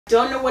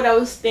Don't know what I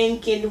was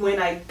thinking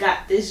when I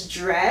got this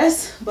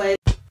dress, but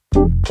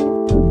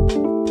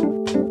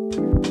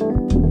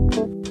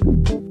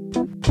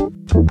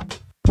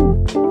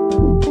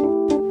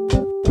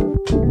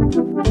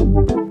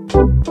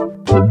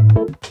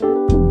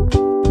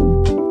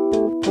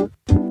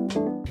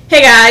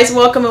hey guys,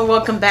 welcome and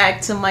welcome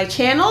back to my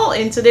channel.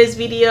 In today's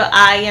video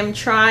I am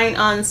trying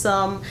on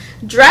some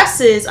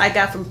dresses I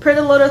got from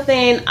Pretty Little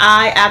Thing.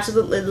 I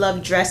absolutely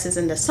love dresses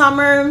in the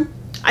summer.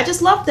 I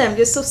just love them.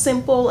 They're so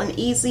simple and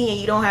easy, and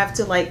you don't have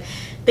to like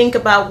think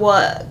about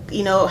what,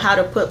 you know, how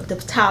to put the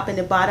top and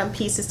the bottom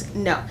pieces.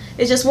 No,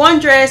 it's just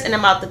one dress and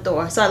I'm out the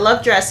door. So I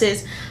love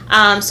dresses.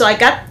 So I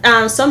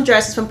got some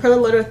dresses from Pretty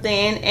Little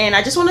Thing, and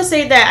I just want to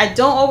say that I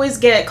don't always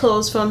get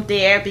clothes from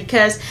there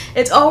because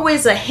it's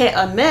always a hit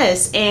or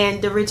miss,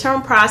 and the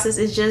return process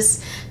is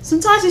just,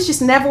 sometimes it's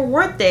just never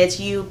worth it.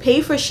 You pay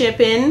for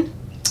shipping,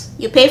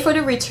 you pay for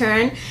the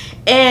return,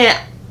 and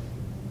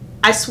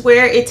I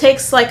swear it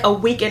takes like a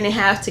week and a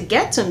half to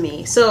get to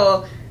me.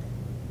 So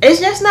it's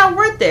just not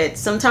worth it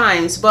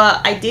sometimes.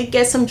 But I did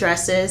get some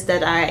dresses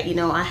that I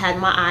had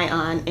my eye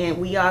on, and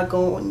we are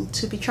going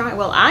to be trying,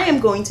 well, I am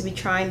going to be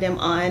trying them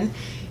on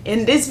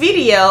in this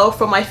video,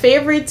 from my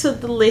favorite to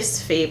the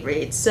least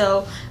favorite.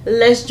 So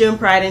let's jump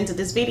right into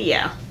this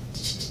video.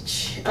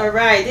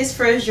 Alright, this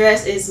first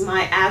dress is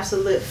my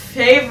absolute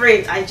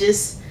favorite. I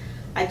just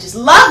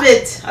love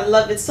it. I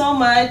love it so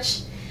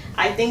much.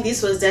 I think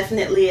this was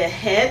definitely a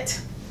hit.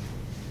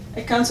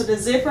 It comes with a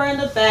zipper in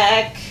the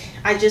back.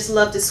 I just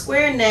love the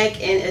square neck,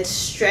 and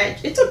it's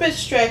a bit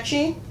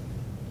stretchy,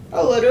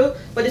 a little,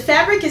 but the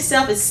fabric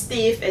itself is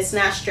stiff. It's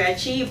not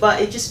stretchy,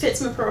 but it just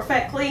fits me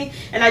perfectly.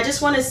 And I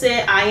just want to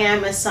say I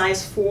am a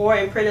size 4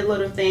 in Pretty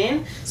Little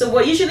Thing, so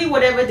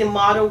whatever the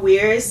model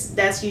wears,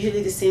 that's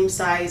usually the same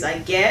size I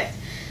get.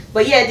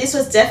 But yeah, this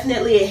was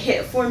definitely a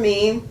hit for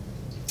me.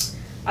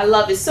 I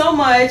love it so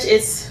much.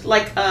 It's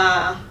like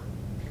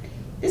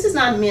this is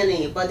not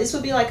mini, but this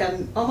would be like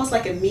almost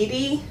like a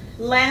midi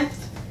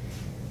length.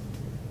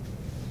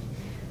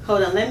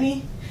 Hold on, let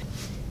me.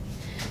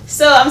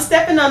 So I'm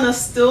stepping on a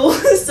stool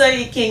so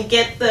you can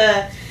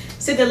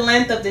see the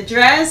length of the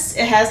dress.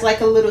 It has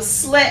like a little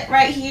slit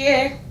right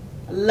here.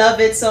 I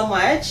love it so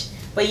much.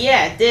 But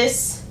yeah,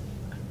 this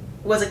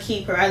was a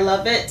keeper. I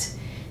love it.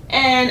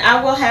 And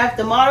I will have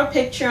the model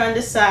picture on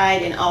the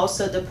side and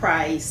also the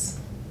price.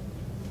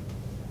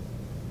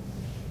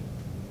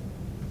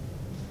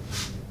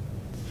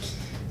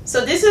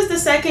 So this is the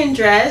second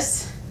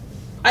dress.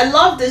 I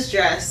love this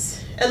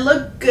dress. It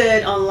looked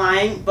good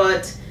online,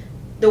 but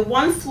the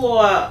one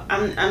flaw,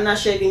 I'm not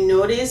sure if you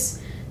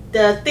noticed,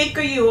 the thicker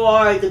you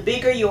are, the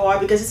bigger you are,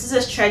 because this is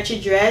a stretchy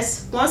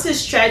dress. Once it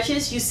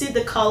stretches, you see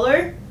the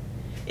color,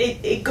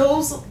 it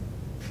goes.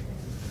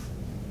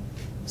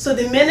 So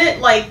the minute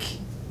like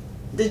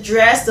the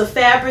dress, the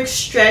fabric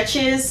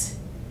stretches,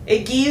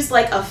 it gives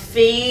like a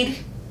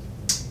fade.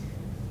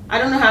 I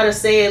don't know how to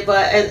say it,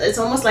 but it's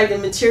almost like the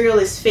material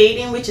is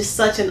fading, which is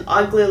such an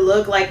ugly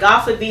look. Like,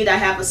 God forbid I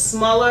have a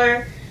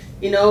smaller,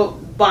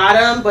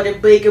 bottom but a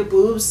bigger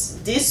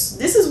boobs. This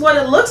is what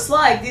it looks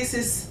like. This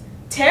is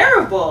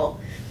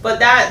terrible. But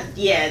that,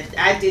 yeah,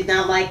 I did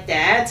not like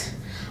that.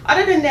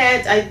 Other than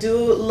that, I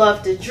do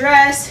love the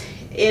dress.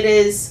 It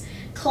is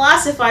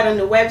classified on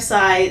the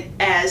website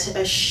as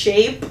a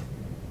shape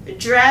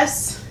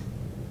dress,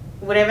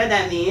 whatever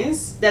that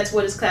means. That's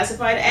what it's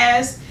classified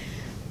as.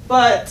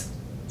 But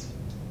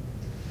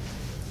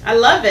I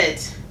love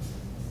it.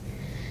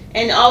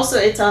 And also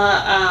it's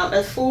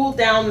a full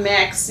down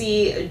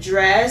maxi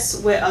dress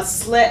with a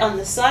slit on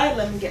the side.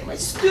 Let me get my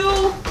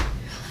stool.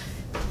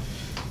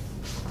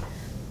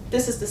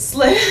 This is the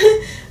slit.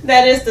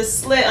 That is the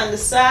slit on the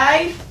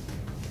side.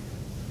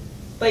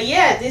 But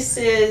yeah, this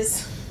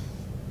is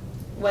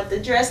what the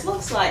dress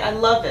looks like. I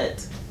love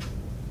it.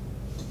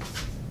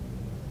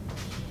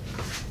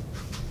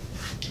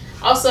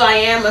 Also, I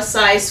am a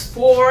size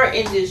 4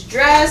 in this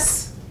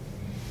dress.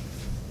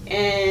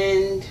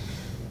 And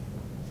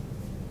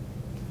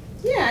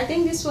yeah, I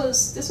think this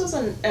was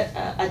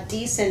a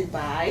decent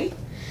buy.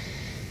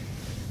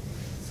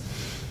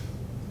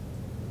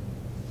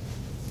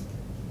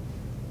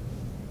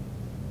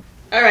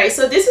 Alright,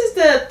 so this is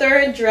the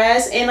third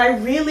dress, and I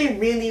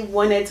really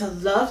wanted to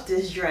love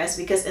this dress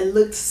because it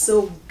looked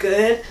so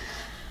good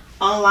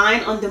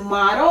online on the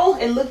model.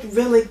 It looked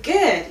really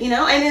good, and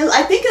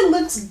I think it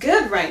looks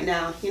good right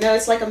now.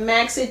 It's like a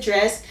maxi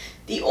dress.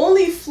 The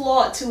only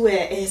flaw to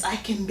it is I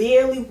can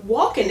barely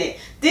walk in it.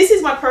 This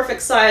is my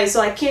perfect size, so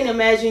I can't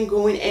imagine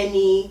going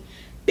any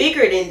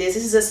bigger than this.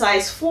 This is a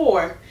size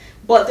 4.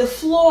 But the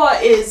flaw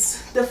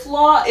is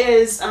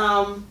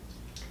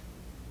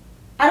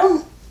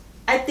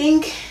I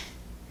think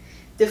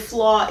the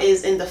flaw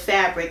is in the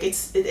fabric.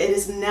 It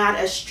is not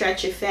a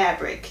stretchy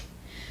fabric.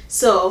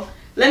 So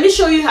let me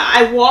show you how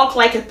I walk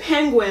like a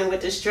penguin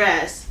with this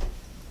dress.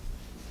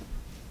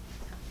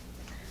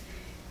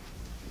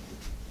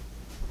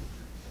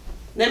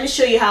 Let me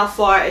show you how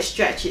far it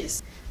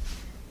stretches.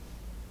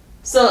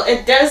 So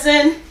it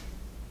doesn't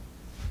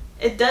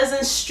it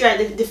doesn't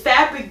stretch. The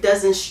fabric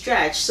doesn't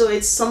stretch, so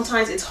it's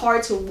sometimes it's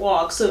hard to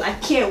walk. So I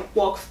can't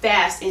walk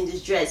fast in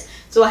this dress.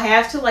 So I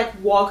have to like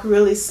walk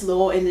really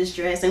slow in this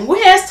dress. And who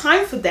has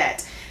time for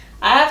that?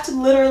 I have to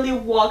literally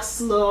walk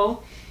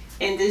slow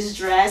in this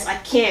dress. I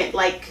can't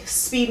like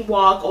speed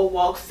walk or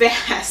walk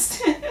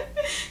fast.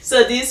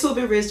 So this will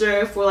be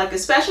reserved for like a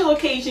special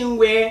occasion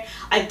where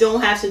I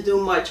don't have to do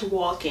much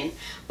walking.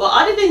 But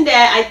other than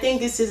that, I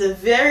think this is a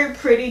very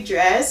pretty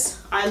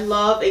dress. I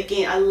love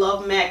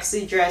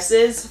maxi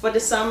dresses for the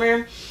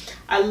summer.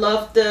 I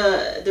love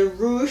the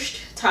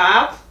ruched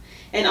top,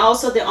 and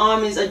also the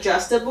arm is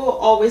adjustable.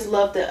 Always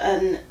love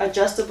the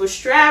adjustable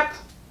strap.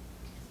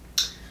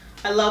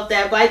 I love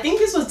that. But I think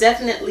this was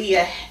definitely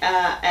a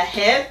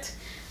hit.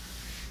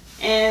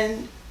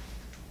 And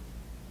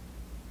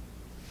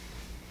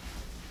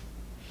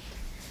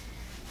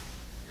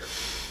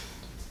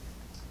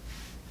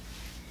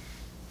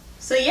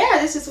so yeah,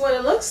 this is what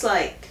it looks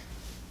like.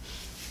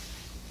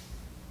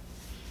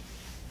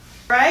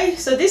 Right,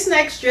 so this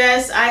next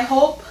dress, I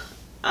hope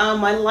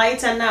my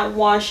lights are not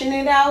washing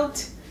it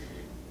out,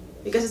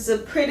 because it's a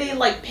pretty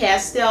like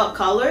pastel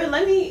color.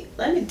 Let me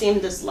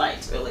dim this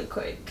light really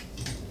quick.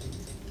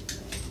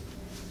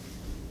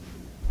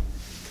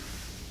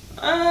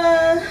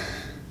 I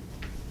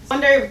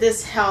wonder if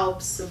this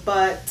helps,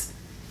 but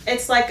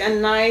it's like a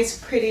nice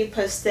pretty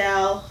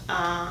pastel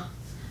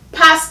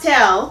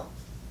pastel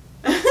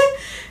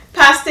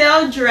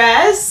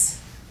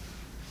dress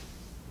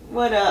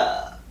with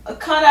a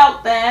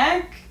cutout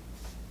back.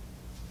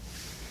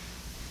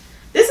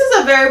 This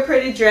is a very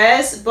pretty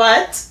dress,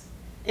 but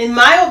in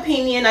my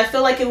opinion, I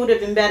feel like it would have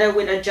been better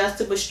with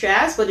adjustable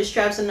straps, but the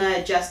straps are not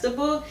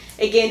adjustable.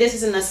 Again, this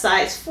is in a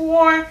size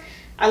 4.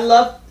 I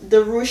love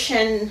the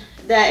ruching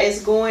that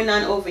is going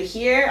on over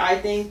here. I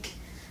think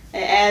it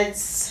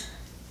adds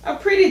a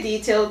pretty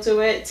detail to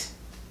it.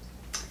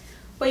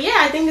 But yeah,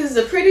 I think this is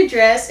a pretty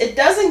dress. It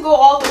doesn't go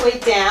all the way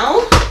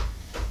down.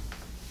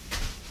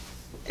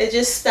 It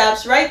just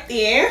stops right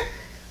there.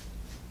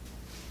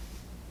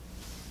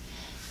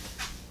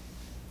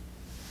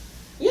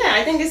 Yeah,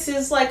 I think this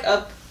is like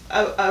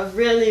a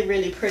really,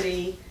 really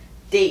pretty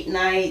date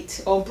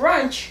night or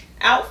brunch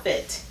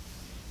outfit.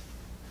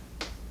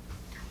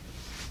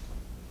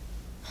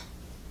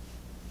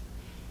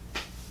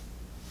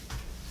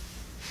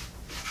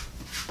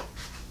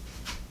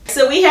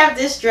 So we have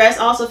this dress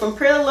also from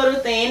Pretty Little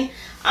Thing.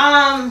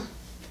 I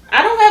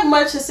don't have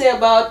much to say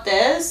about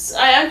this.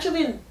 I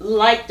actually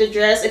like the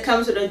dress. It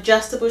comes with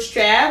adjustable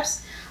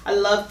straps. I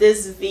love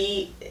this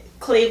V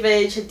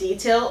cleavage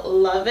detail.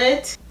 Love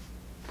it.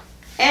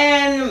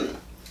 And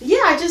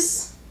yeah,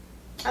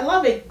 I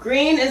love it.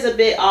 Green is a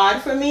bit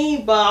odd for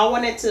me, but I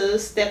wanted to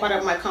step out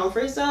of my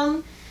comfort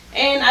zone.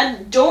 And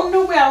I don't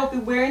know where I will be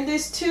wearing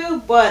this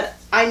to, but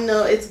I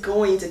know it's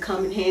going to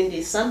come in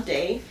handy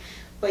someday.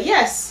 But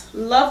yes,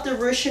 love the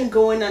ruching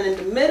going on in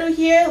the middle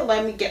here.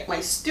 Let me get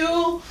my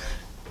stool.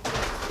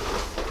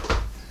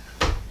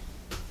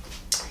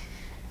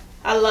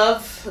 I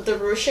love the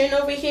ruching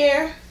over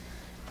here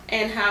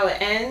and how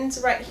it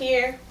ends right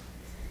here.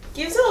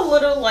 Gives it a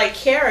little like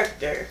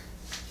character.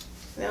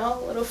 You know,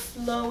 a little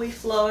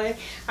flowy.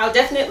 I'll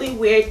definitely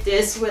wear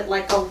this with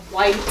like a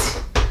white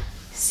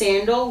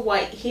sandal,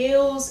 white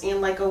heels,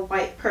 and like a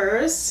white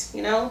purse,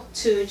 you know,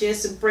 to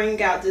just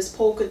bring out this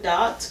polka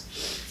dot.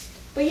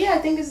 But yeah, I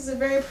think this is a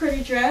very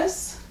pretty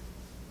dress.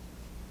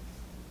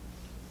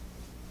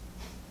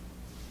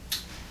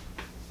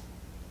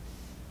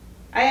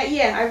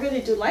 I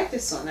really do like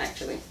this one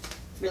actually.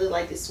 Really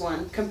like this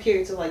one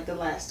compared to like the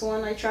last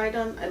one I tried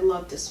on. I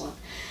love this one.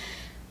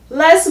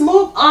 Let's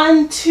move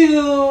on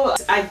to,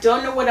 I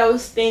don't know what I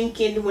was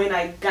thinking when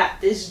I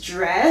got this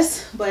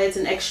dress, but it's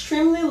an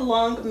extremely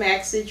long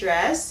maxi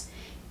dress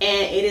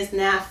and it is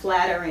not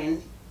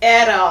flattering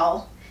at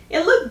all.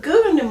 It looked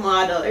good on the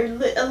model.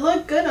 It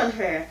looked good on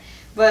her.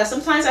 But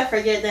sometimes I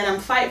forget that I'm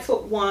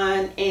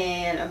 5'1"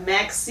 and a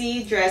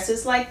maxi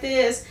dresses like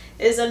this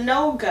is a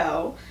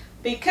no-go,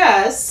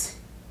 because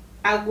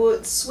I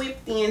would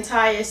sweep the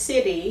entire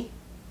city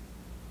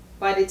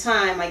by the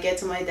time I get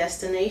to my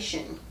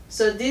destination.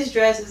 So this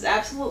dress is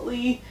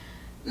absolutely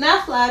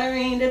not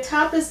flattering. The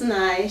top is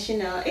nice, you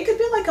know. It could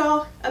be like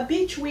a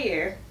beach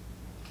wear.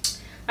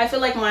 I feel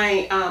like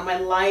my my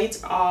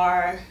lights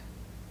are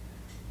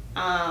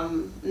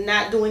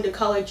not doing the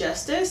color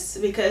justice,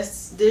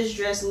 because this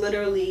dress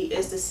literally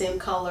is the same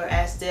color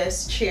as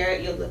this chair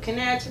you're looking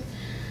at.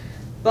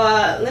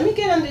 But let me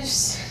get on this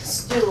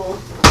stool.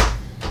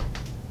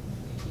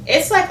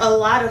 It's like a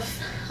lot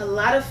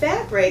of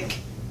fabric,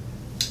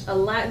 a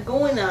lot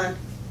going on.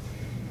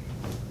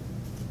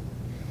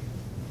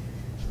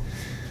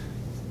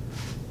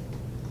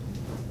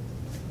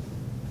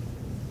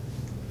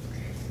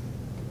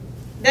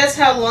 That's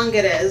how long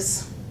it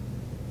is.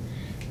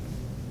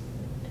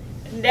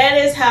 That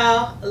is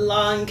how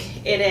long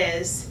it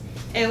is.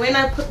 And when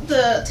I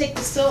take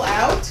the sew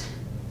out,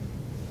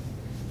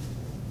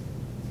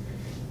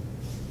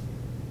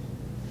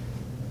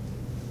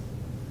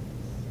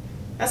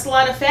 that's a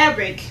lot of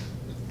fabric.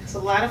 It's a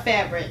lot of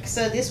fabric.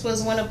 So this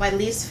was one of my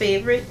least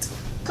favorite.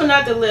 So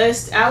not the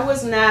list. I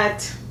was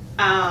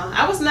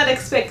not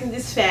expecting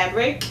this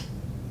fabric.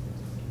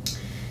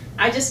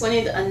 I just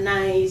wanted a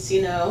nice,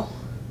 you know,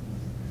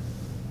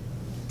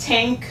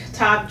 tank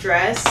top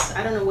dress.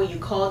 I don't know what you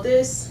call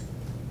this.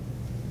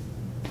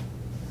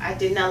 I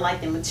did not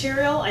like the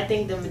material. I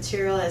think the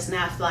material is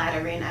not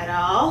flattering at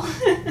all.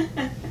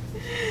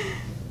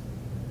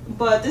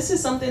 But this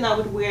is something I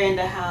would wear in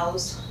the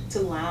house to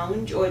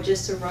lounge or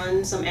just to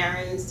run some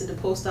errands to the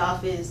post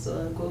office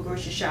or go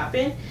grocery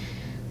shopping.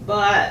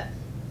 But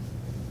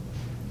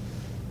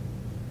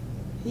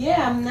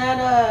yeah, I'm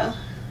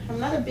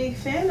not a big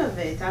fan of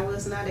it. I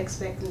was not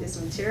expecting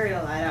this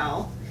material at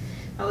all.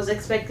 I was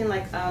expecting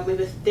like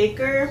maybe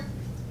thicker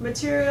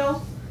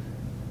material,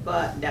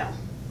 but no.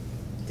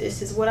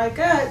 This is what I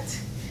got.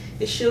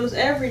 It shows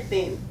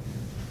everything.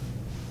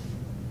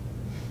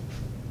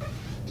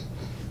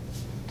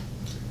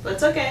 But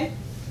it's okay.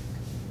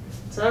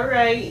 It's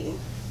alright.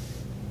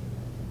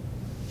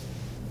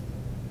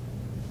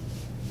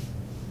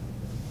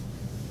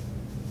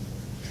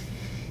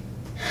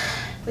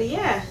 But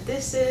yeah,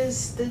 this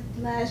is the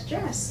last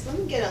dress. Let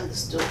me get on the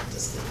stool.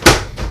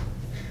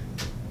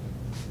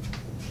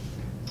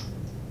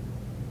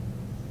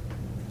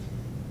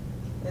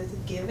 Is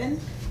it given?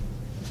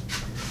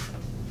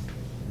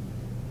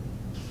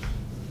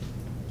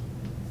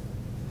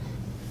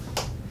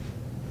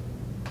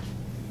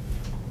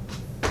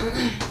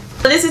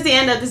 So this is the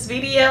end of this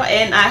video,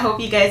 and I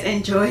hope you guys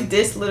enjoyed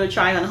this little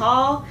try on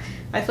haul.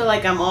 I feel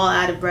like I'm all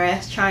out of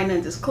breath trying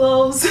on this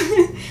clothes.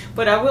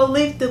 But I will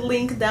leave the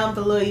link down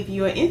below if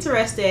you are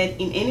interested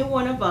in any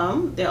one of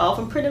them. They're all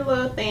from Pretty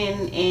Little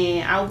Thing,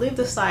 and I'll leave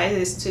the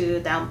sizes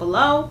too down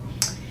below.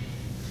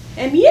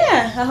 And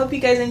yeah, I hope you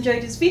guys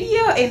enjoyed this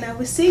video, and I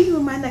will see you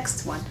in my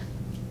next one.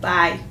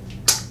 Bye.